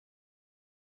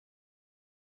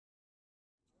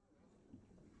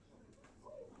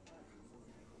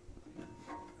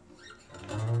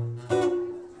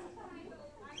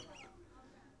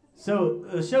So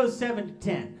the show's 7 to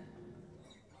 10.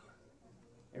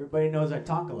 Everybody knows I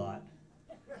talk a lot.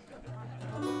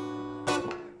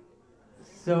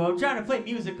 So I'm trying to play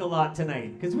music a lot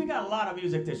tonight, because we got a lot of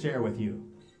music to share with you.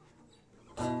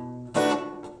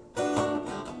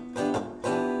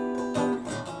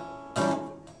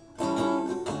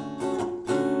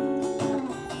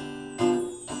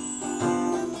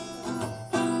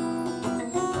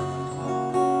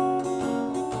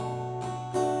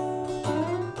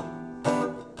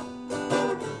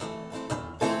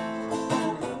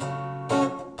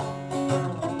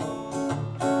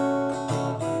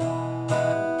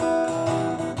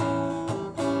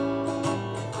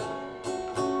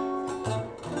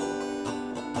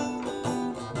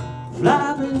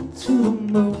 Fly me to the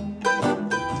moon,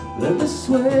 let me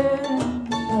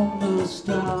swim on the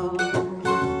stars.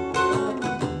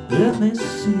 Let me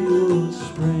see what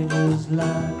spring is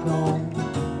like on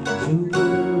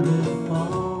Jupiter and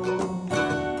Mars.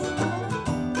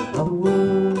 Other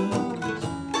words,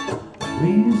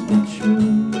 please be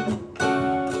true.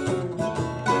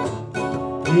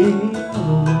 Yeah,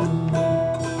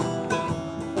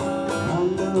 I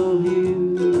love you.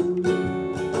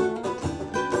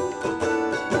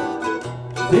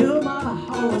 Fill my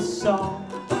heart with song,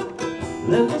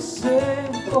 let me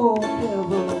sing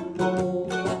forevermore.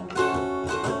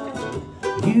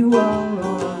 You are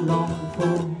all I long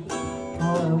for,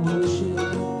 all I worship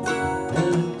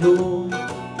and adore.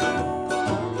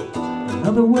 In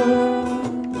other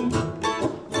words,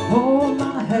 hold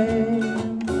my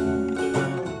hand.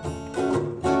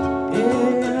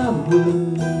 In other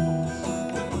words,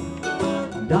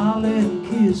 darling,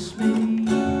 kiss me.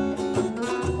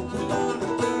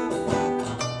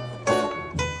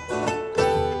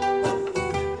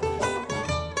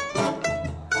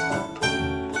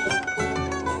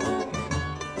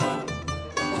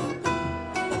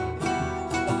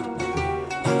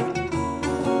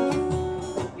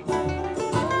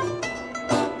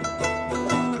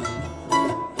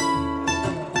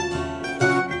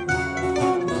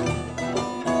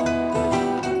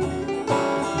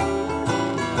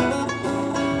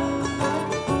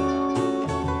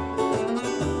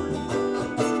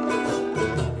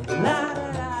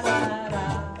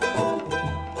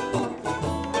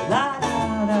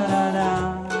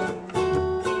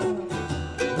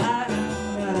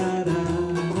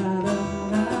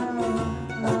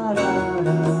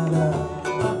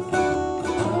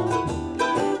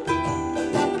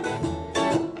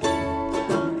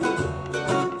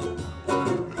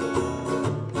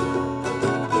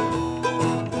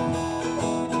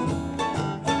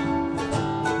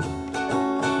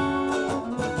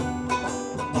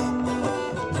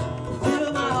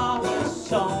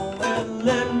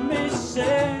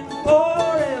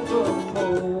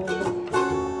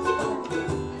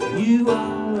 You are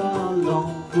all I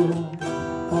long for,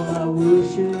 all I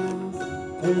worship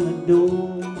and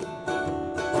adore.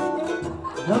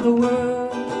 In other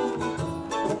words,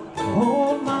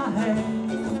 hold my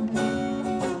hand.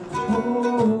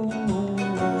 Oh, in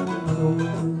other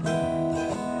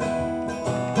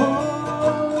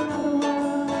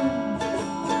words,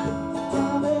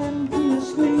 darling, kiss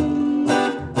me.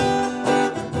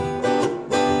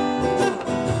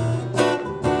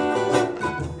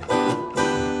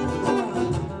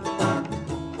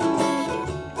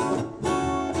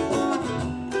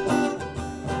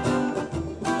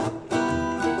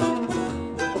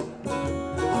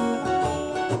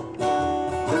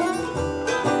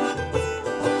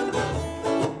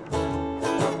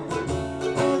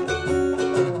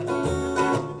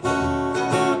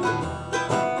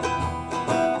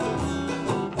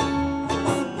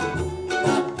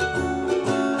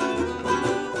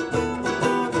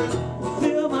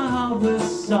 With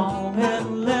song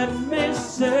and let me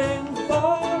sing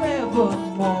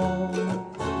forevermore.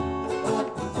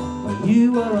 For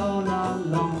you are all I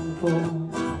long for,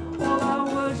 all I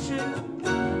worship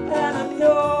and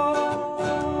adore.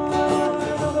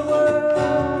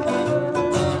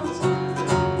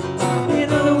 In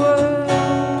other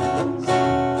words,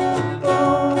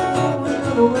 oh, in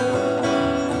other words,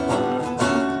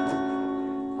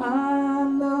 I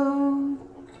love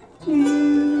you.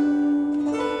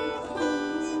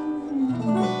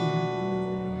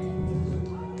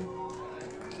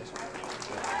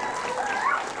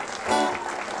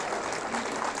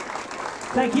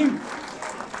 Thank you.